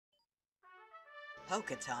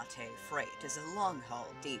Hokitate Freight is a long-haul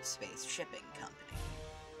deep space shipping company.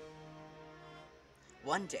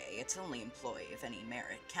 One day, its only employee of any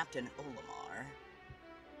merit, Capteen Ollie,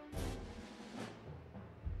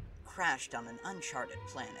 crashed on an uncharted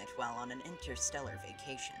planet while on an interstellar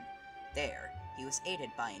vacation. There, he was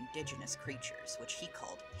aided by indigenous creatures, which he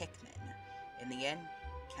called Pikmin. In the end,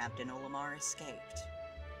 Capteen Ollie escaped.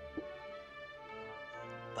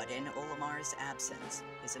 But in Ollie's absence,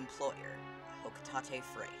 his employer, Hokitate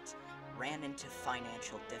Freight, ran into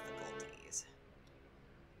financial difficulties.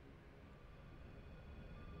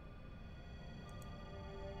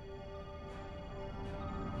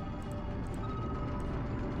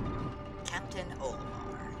 Capteen Ollie.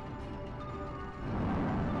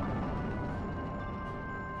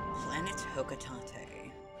 Planet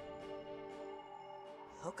Hokitate.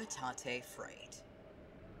 Hokitate Freight.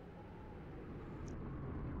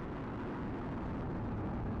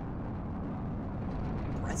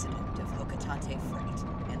 President of Hokitate Freight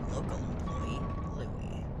and local employee,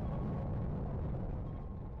 Louie.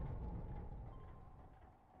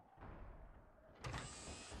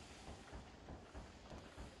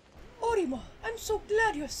 Orima, I'm so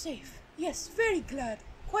glad you're safe. Yes, very glad.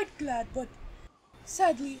 Quite glad, but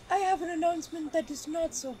sadly, I have an announcement that is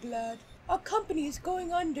not so glad. Our company is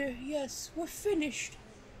going under. Yes, we're finished.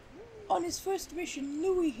 On his first mission,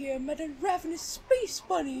 Louie here met a ravenous space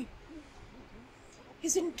bunny.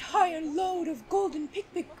 His entire load of golden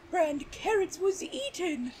Pikmin brand carrots was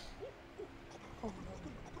eaten. Oh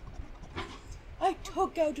no. I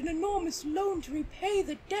took out an enormous loan to repay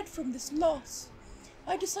the debt from this loss.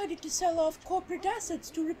 I decided to sell off corporate assets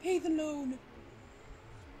to repay the loan.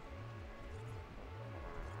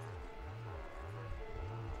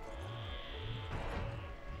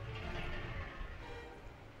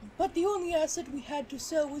 But the only asset we had to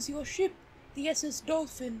sell was your ship, the SS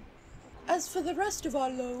Dolphin. As for the rest of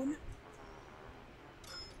our loan,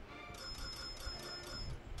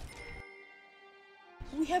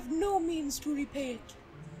 we have no means to repay it.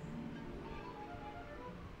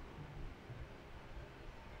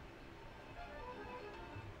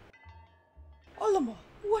 Ollie,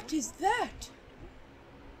 what is that?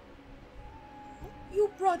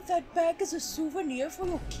 You brought that back as a souvenir for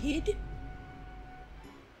your kid?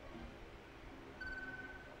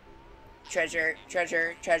 Treasure,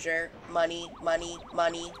 treasure, treasure, money, money,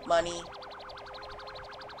 money, money.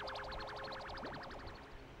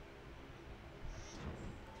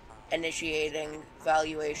 Initiating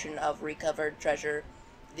valuation of recovered treasure.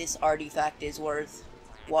 This artifact is worth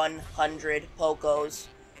 100 pokos.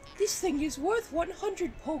 This thing is worth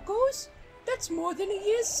 100 pokos? That's more than a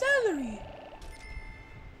year's salary.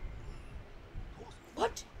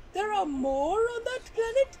 But there are more on that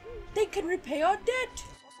planet? They can repay our debt.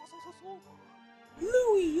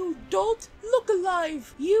 Louie, you dolt! Look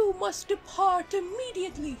alive! You must depart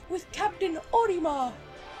immediately with Capteen Ollie.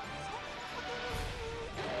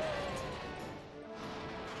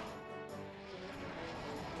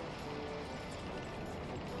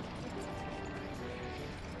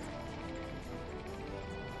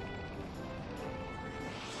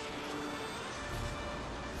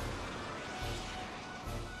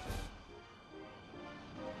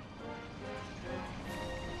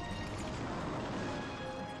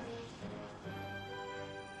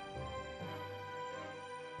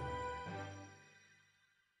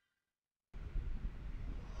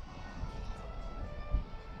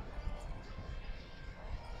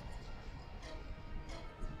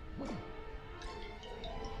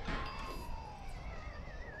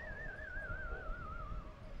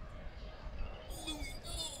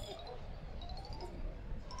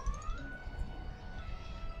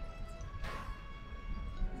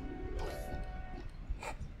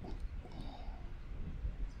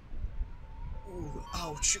 Ooh,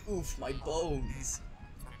 ouch, oof, my bones.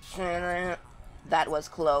 That was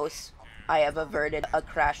close. I have averted a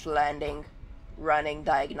crash landing. Running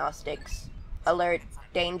diagnostics. Alert,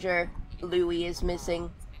 danger. Louie is missing.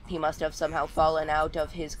 He must have somehow fallen out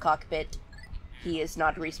of his cockpit. He is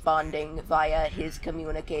not responding via his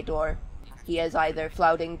communicator. He is either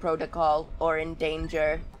flouting protocol or in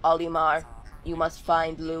danger. Ollie, you must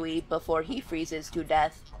find Louie before he freezes to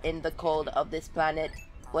death in the cold of this planet.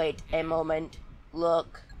 Wait a moment.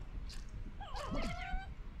 Look.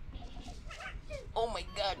 Oh my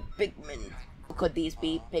god, Pikmin. Could these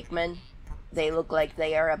be Pikmin? They look like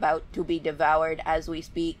they are about to be devoured as we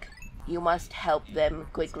speak. You must help them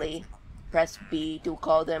quickly. Press B to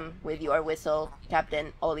call them with your whistle,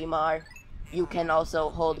 Capteen Ollie. You can also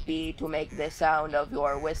hold B to make the sound of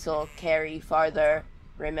your whistle carry farther.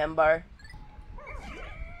 Remember?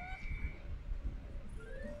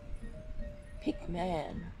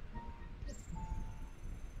 Pikmin.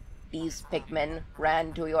 These Pikmin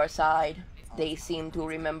ran to your side. They seem to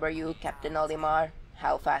remember you, Captain Olimar.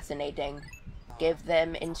 How fascinating. Give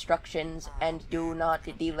them instructions and do not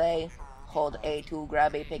delay. Hold A to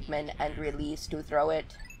grab a Pikmin and release to throw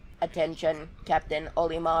it. Attention, Captain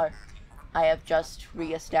Olimar. I have just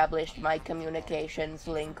re-established my communications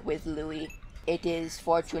link with Louis. It is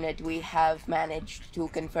fortunate we have managed to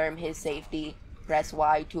confirm his safety. Press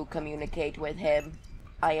Y to communicate with him.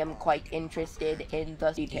 I am quite interested in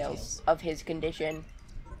the details of his condition.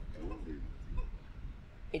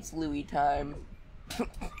 It's Louis time.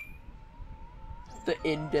 The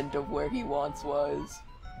indent of where he once was.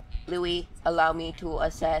 Louis, allow me to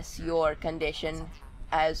assess your condition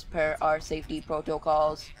as per our safety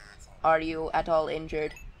protocols. Are you at all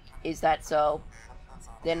injured? Is that so?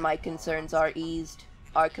 Then my concerns are eased.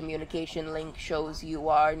 Our communication link shows you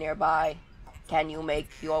are nearby. Can you make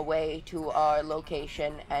your way to our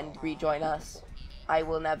location and rejoin us? I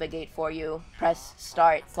will navigate for you. Press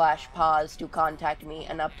start/pause to contact me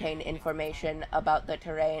and obtain information about the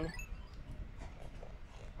terrain.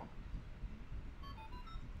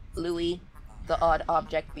 Louis, the odd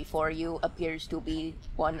object before you appears to be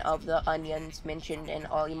one of the onions mentioned in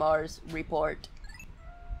Olimar's report.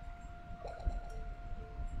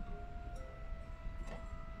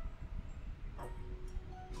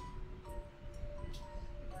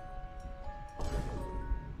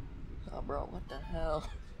 Oh bro, what the hell?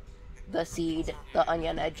 The seed the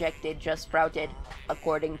onion ejected just sprouted.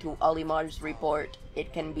 According to Olimar's report,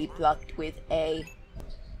 it can be plucked with A.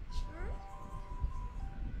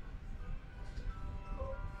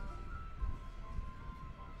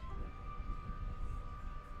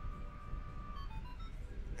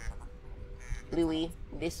 Louis,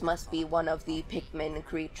 this must be one of the Pikmin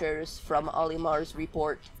creatures from Olimar's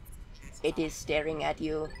report. It is staring at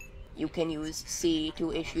you. You can use C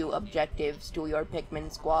to issue objectives to your Pikmin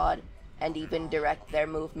squad, and even direct their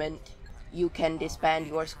movement. You can disband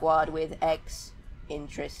your squad with X.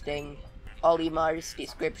 Interesting. Olimar's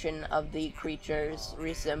description of the creatures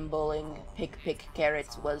resembling pick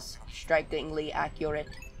carrots was strikingly accurate.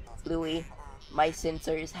 Louis, my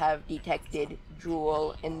sensors have detected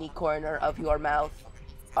drool in the corner of your mouth.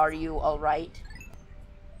 Are you alright?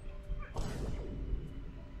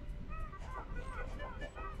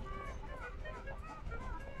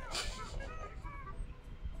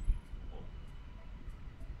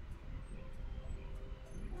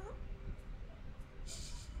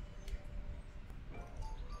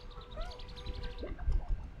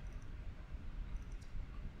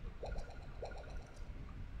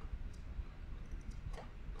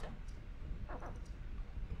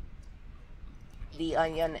 The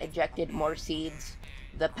onion ejected more seeds.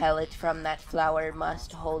 The pellet from that flower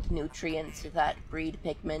must hold nutrients that breed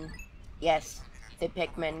Pikmin. Yes, the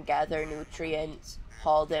Pikmin gather nutrients,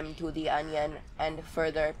 haul them to the onion, and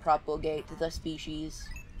further propagate the species.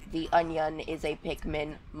 The onion is a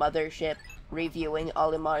Pikmin mothership. Reviewing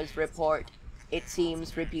Olimar's report, it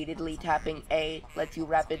seems repeatedly tapping A lets you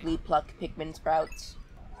rapidly pluck Pikmin sprouts.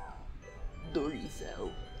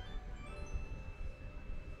 Dorizo.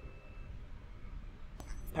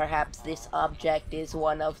 Perhaps this object is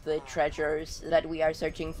one of the treasures that we are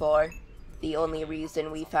searching for. The only reason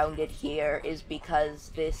we found it here is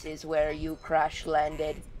because this is where you crash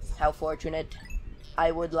landed. How fortunate.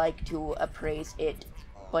 I would like to appraise it,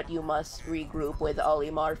 but you must regroup with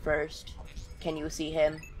Olimar first. Can you see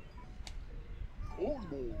him? Yeah,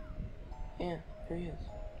 here he is.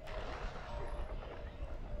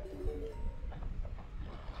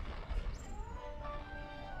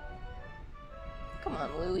 Come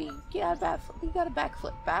on, Louis. You gotta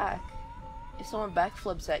backflip back. If someone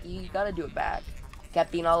backflips at you, you gotta do it back.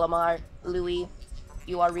 Captain Olimar, Louis,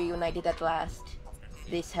 you are reunited at last.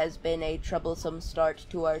 This has been a troublesome start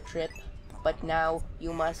to our trip, but now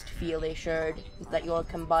you must feel assured that your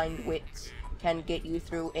combined wits can get you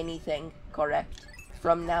through anything, correct?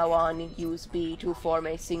 From now on, use B to form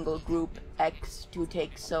a single group, X to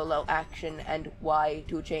take solo action, and Y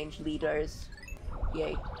to change leaders.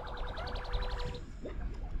 Yay.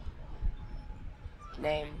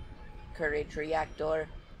 Name, Courage Reactor,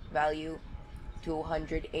 value,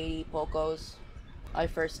 280 Pocos. Our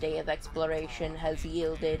first day of exploration has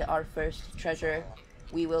yielded our first treasure.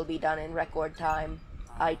 We will be done in record time.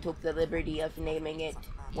 I took the liberty of naming it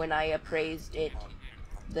when I appraised it.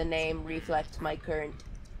 The name reflects my current,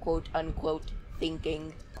 quote-unquote,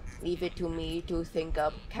 thinking. Leave it to me to think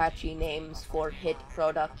up catchy names for hit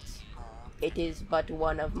products. It is but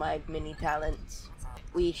one of my many talents.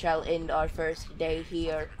 We shall end our first day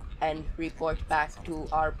here and report back to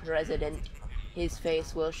our president. his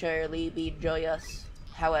face will surely be joyous.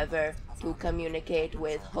 However, to communicate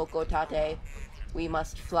with Hokotate, we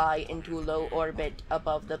must fly into low orbit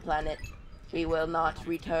above the planet. We will not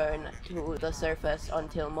return to the surface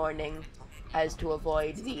until morning, as to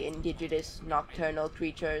avoid the indigenous nocturnal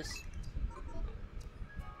creatures.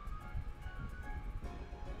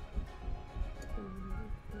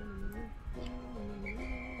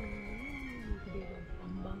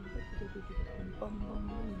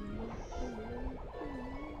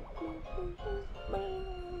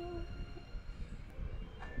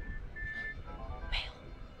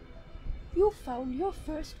 You found your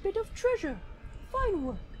first bit of treasure. Fine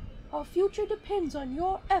work. Our future depends on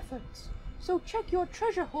your efforts, so check your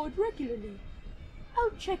treasure hoard regularly.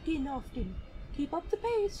 I'll check in often. Keep up the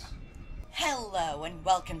pace. Hello and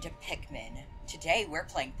welcome to Pikmin. Today we're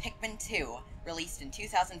playing Pikmin 2, released in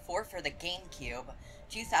 2004 for the GameCube,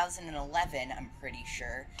 2011, I'm pretty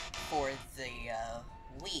sure, for the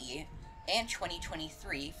Wii, and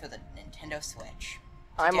 2023 for the Nintendo Switch.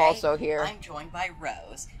 I'm also here. I'm joined by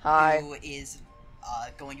Rose, Hi. who is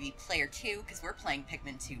going to be player 2, because we're playing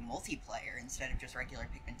Pikmin 2 multiplayer instead of just regular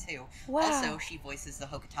Pikmin 2. Wow. Also, she voices the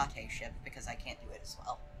Hokotate ship, because I can't do it as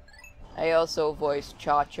well. I also voiced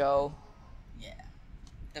Chacho. Yeah.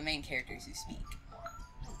 The main characters who speak.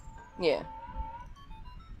 Yeah.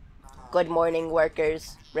 Good morning,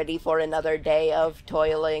 workers. Ready for another day of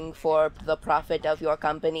toiling for the profit of your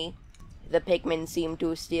company? The Pikmin seem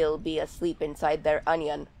to still be asleep inside their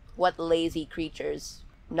onion. What lazy creatures.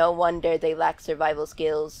 No wonder they lack survival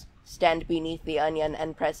skills. Stand beneath the onion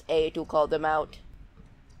and press A to call them out.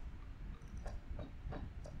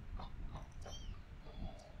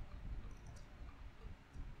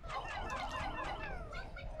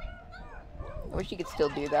 I wish you could still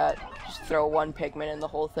do that. Just throw one Pikmin and the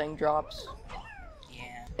whole thing drops.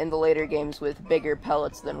 Yeah. In the later games with bigger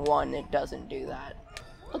pellets than one, it doesn't do that.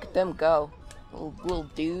 Look at them go. Little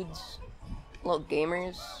dudes. Little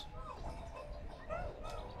gamers.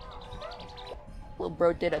 Little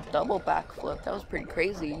bro did a double backflip. That was pretty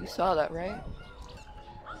crazy. You saw that, right?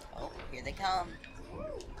 Oh, here they come.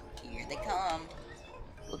 Here they come.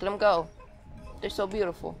 Look at them go. They're so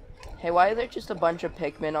beautiful. Hey, why are there just a bunch of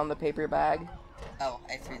Pikmin on the paper bag? Oh,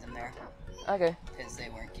 I threw them there. Okay. Because they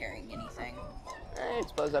weren't carrying anything. I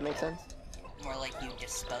suppose that makes sense. More like you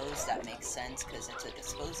dispose, that makes sense, because it's a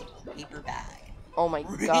disposable paper bag. Oh my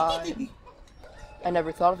god. I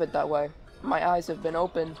never thought of it that way. My eyes have been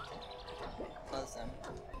opened. Close them.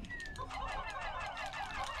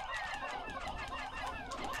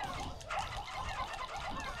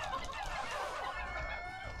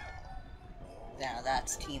 Now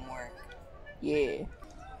that's teamwork. Yeah.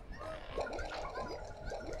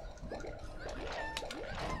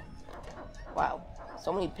 Wow.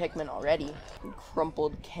 So many Pikmin already.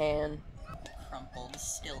 Crumpled can. Crumpled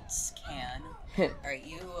stilts can. Alright,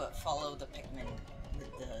 you follow the Pikmin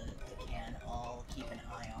with the can. I'll keep an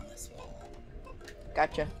eye on this wall.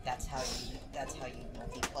 Gotcha. That's how you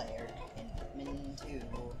multiplayer in Pikmin 2.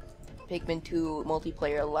 Pikmin 2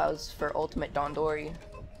 multiplayer allows for ultimate Dondori.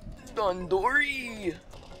 Dondori!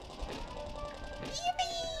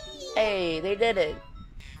 Hey, they did it!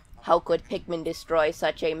 How could Pikmin destroy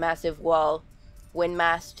such a massive wall? When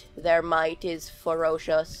massed, their might is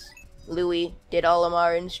ferocious. Louis, did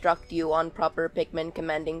Olimar instruct you on proper Pikmin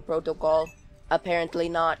commanding protocol? Apparently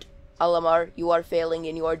not. Olimar, you are failing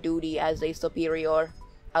in your duty as a superior.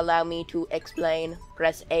 Allow me to explain.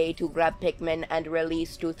 Press A to grab Pikmin and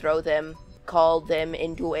release to throw them. Call them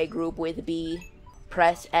into a group with B.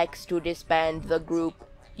 Press X to disband the group.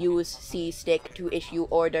 Use C-Stick to issue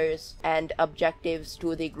orders and objectives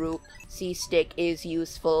to the group. C-Stick is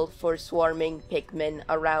useful for swarming Pikmin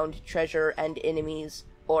around treasure and enemies,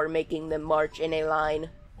 or making them march in a line.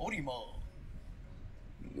 Orima.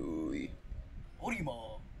 Louis.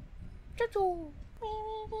 Orima. Choo-choo.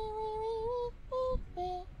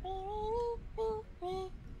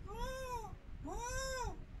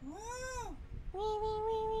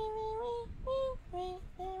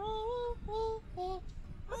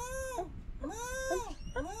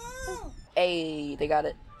 Hey, they got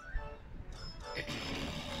it.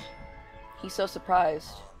 He's so surprised.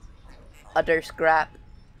 Utter scrap.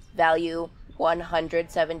 Value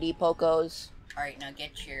 170 Pokos. Alright, now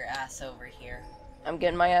get your ass over here. I'm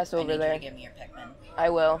getting my ass over I need there. you to give me your Pikmin. I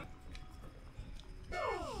will.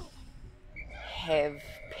 Have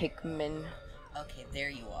Pikmin. Okay, there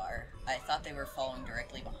you are. I thought they were following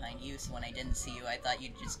directly behind you, so when I didn't see you, I thought you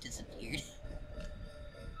just disappeared.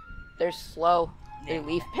 They're slow. They're Yeah.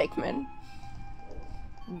 leaf Pikmin.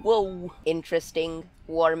 Whoa! Interesting.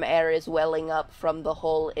 Warm air is welling up from the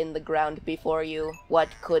hole in the ground before you. What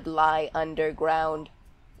could lie underground?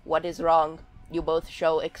 What is wrong? You both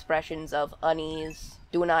show expressions of unease.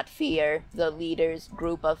 Do not fear. The leader's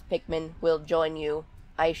group of Pikmin will join you.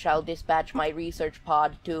 I shall dispatch my research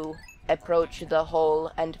pod to approach the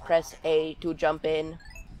hole and press A to jump in.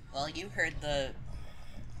 Well, you heard the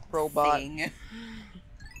Robot. thing.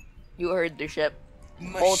 You heard the ship.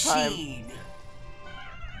 Whole time. Machine.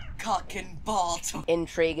 Cock and ball.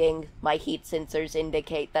 Intriguing. My heat sensors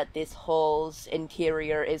indicate that this hole's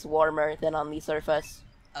interior is warmer than on the surface.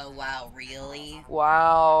 Oh wow, really?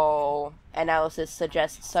 Wow. Analysis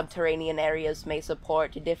suggests subterranean areas may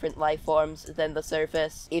support different life forms than the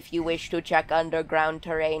surface. If you wish to check underground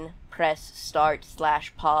terrain, press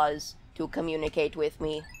start/pause to communicate with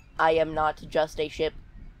me. I am not just a ship.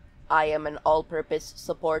 I am an all-purpose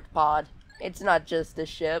support pod. It's not just a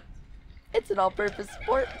ship. It's an all-purpose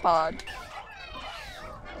support pod.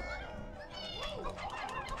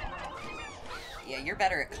 Yeah, you're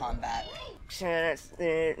better at combat.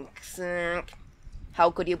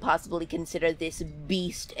 How could you possibly consider this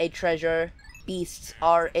beast a treasure? Beasts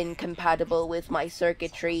are incompatible with my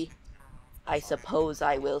circuitry. I suppose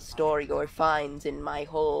I will store your finds in my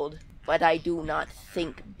hold, but I do not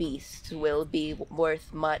think beasts will be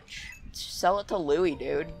worth much. Sell it to Louie,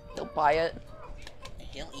 dude. He'll buy it.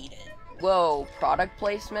 He'll eat it. Whoa, product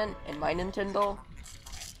placement in my Nintendo?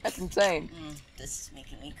 That's insane. This is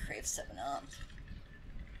making me crave 7-Up.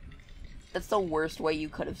 That's the worst way you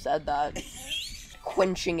could have said that.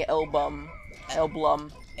 Quenching Emblem,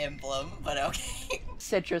 But okay.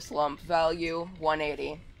 Citrus lump, value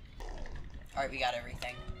 180. Alright, we got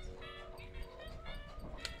everything.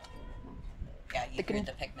 Yeah, you heard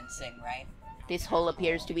the Pikmin sing, right? This hole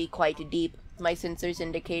appears to be quite deep. My sensors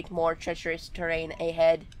indicate more treacherous terrain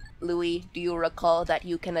ahead. Louis, do you recall that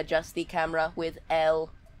you can adjust the camera with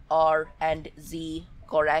L, R, and Z,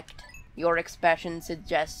 correct? Your expression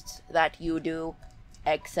suggests that you do.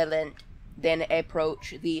 Excellent. Then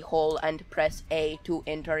approach the hole and press A to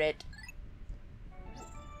enter it.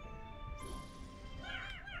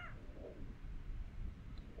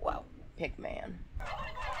 Wow, Pikmin.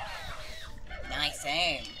 Nice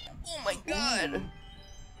aim. Oh my god!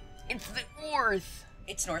 It's the Earth!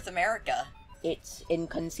 It's North America. It's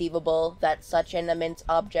inconceivable that such an immense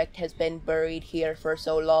object has been buried here for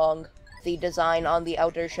so long. The design on the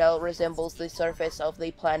outer shell resembles the surface of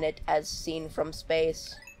the planet as seen from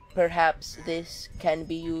space. Perhaps this can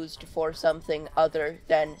be used for something other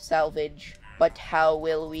than salvage. But how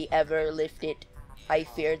will we ever lift it? I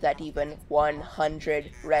fear that even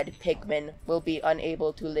 100 red Pikmin will be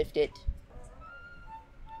unable to lift it.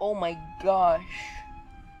 Oh my gosh.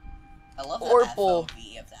 I love the Orpal.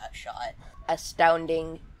 FOV of that shot.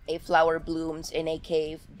 Astounding. A flower blooms in a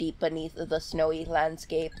cave deep beneath the snowy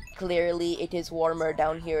landscape. Clearly it is warmer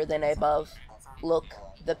down here than above. Look,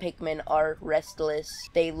 the Pikmin are restless.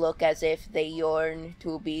 They look as if they yearn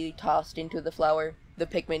to be tossed into the flower. The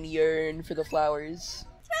Pikmin yearn for the flowers.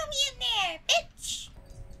 Throw me in there, bitch!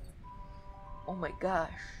 Oh my gosh.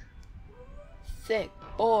 Thick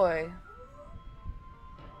boy.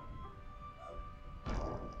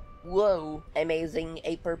 Whoa. Amazing,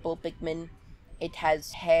 a purple Pikmin. It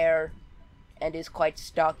has hair and is quite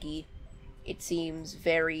stocky. It seems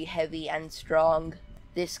very heavy and strong.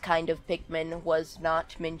 This kind of Pikmin was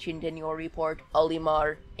not mentioned in your report,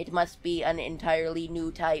 Olimar. It must be an entirely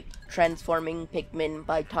new type, transforming Pikmin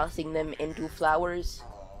by tossing them into flowers.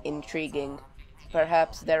 Intriguing.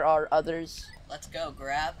 Perhaps there are others. Let's go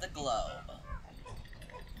grab the globe.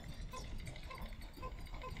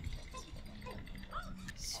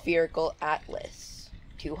 Spherical Atlas.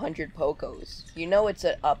 200 Pokos. You know it's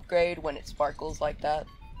an upgrade when it sparkles like that.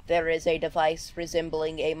 There is a device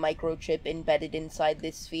resembling a microchip embedded inside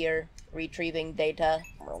this sphere, retrieving data.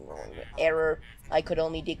 Error. I could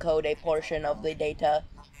only decode a portion of the data,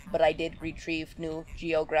 but I did retrieve new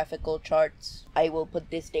geographical charts. I will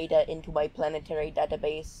put this data into my planetary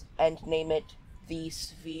database and name it the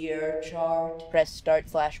Sphere Chart. Press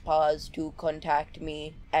start/pause to contact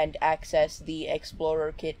me and access the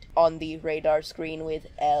Explorer Kit on the radar screen with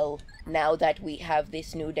L. Now that we have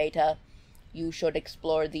this new data, you should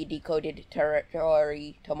explore the decoded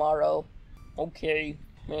territory tomorrow. Okay,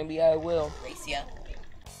 maybe I will. Racia.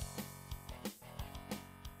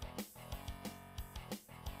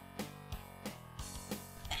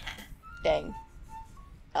 Dang.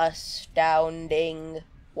 Astounding.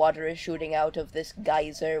 Water is shooting out of this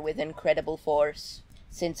geyser with incredible force.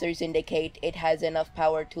 Sensors indicate it has enough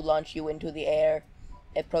power to launch you into the air.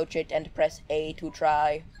 Approach it and press A to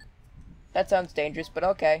try. That sounds dangerous, but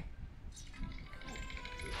okay.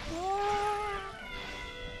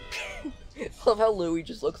 I love how Louis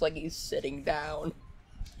just looks like he's sitting down.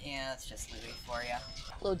 Yeah, that's just Louis for you.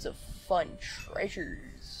 Loads of fun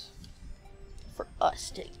treasures for us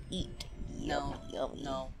to eat. No, Yummy.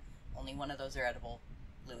 no. Only one of those are edible.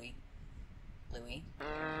 Louis. Louis?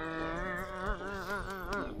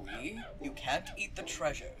 Louis, you can't eat the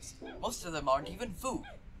treasures. Most of them aren't even food.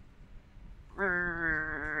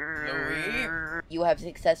 Louis? You have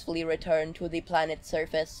successfully returned to the planet's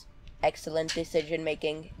surface. Excellent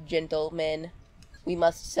decision-making, gentlemen. We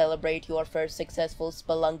must celebrate your first successful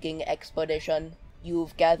spelunking expedition.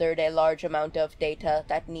 You've gathered a large amount of data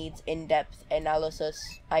that needs in-depth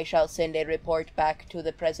analysis. I shall send a report back to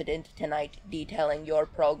the President tonight detailing your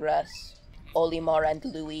progress. Olimar and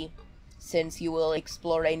Louis, since you will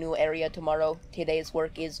explore a new area tomorrow, today's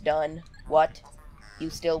work is done. What? You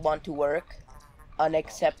still want to work?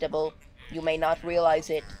 Unacceptable. You may not realize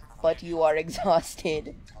it, but you are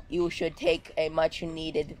exhausted. You should take a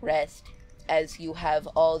much-needed rest, as you have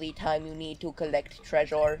all the time you need to collect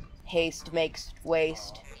treasure. Haste makes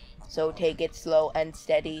waste, so take it slow and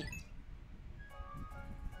steady.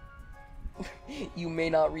 You may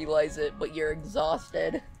not realize it, but you're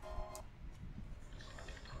exhausted.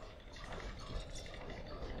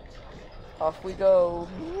 Off we go.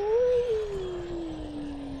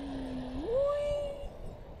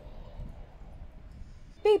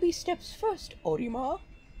 Baby steps first, Orima.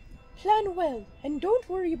 Plan well, and don't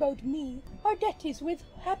worry about me. Our debt is with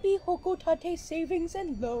Happy Hokotate Savings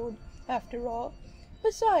and Loan, after all.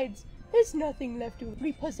 Besides, there's nothing left to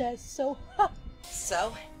repossess, so ha!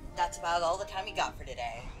 So, that's about all the time we got for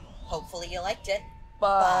today. Hopefully you liked it.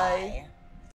 Bye. Bye.